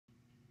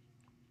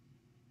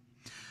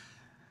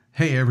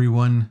Hey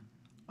everyone,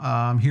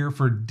 I'm here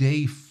for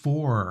day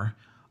 4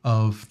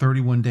 of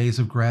 31 Days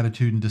of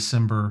Gratitude in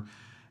December.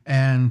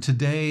 And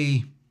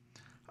today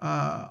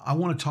I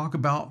want to talk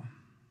about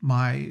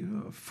my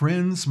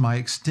friends, my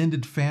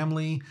extended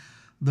family,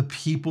 the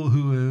people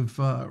who have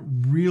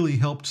really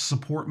helped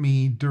support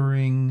me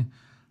during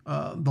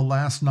the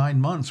last 9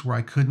 months where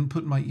I couldn't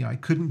I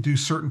couldn't do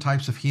certain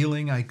types of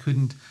healing. I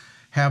couldn't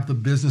have the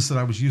business that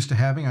I was used to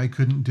having. I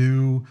couldn't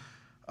do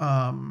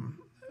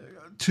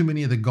too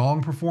many of the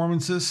gong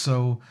performances.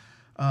 So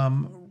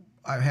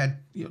I've had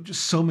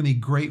just so many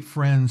great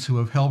friends who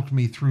have helped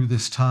me through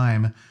this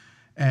time,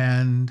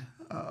 and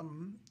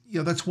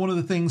that's one of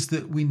the things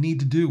that we need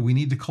to do. We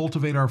need to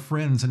cultivate our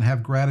friends and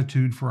have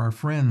gratitude for our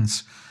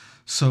friends.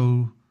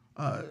 So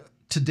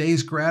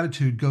today's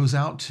gratitude goes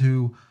out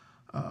to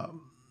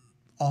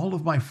all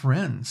of my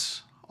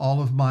friends,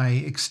 all of my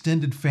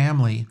extended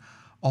family,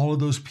 all of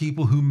those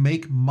people who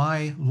make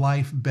my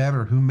life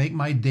better, who make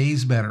my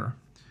days better.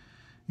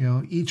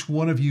 Each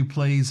one of you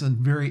plays a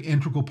very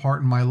integral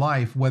part in my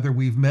life, whether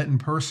we've met in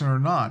person or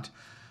not.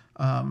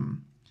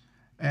 And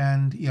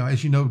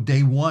as you know,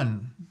 day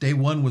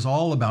one was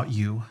all about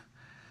you.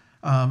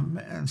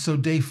 And so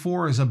day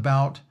 4 is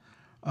about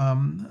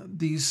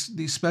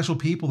these special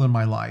people in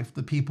my life,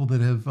 the people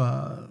that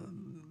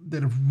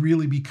have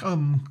really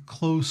become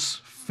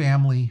close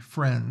family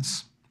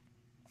friends.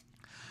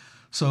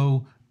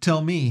 So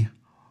tell me,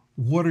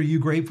 what are you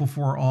grateful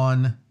for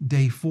on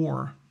day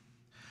 4?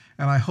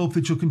 And I hope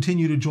that you'll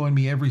continue to join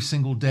me every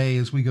single day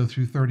as we go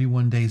through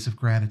 31 days of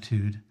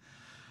gratitude.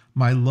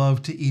 My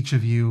love to each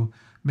of you.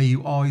 May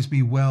you always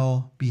be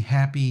well, be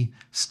happy,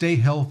 stay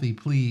healthy,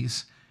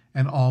 please,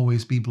 and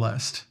always be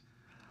blessed.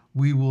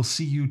 We will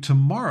see you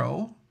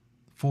tomorrow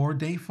for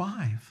day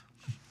 5.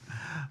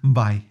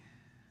 Bye.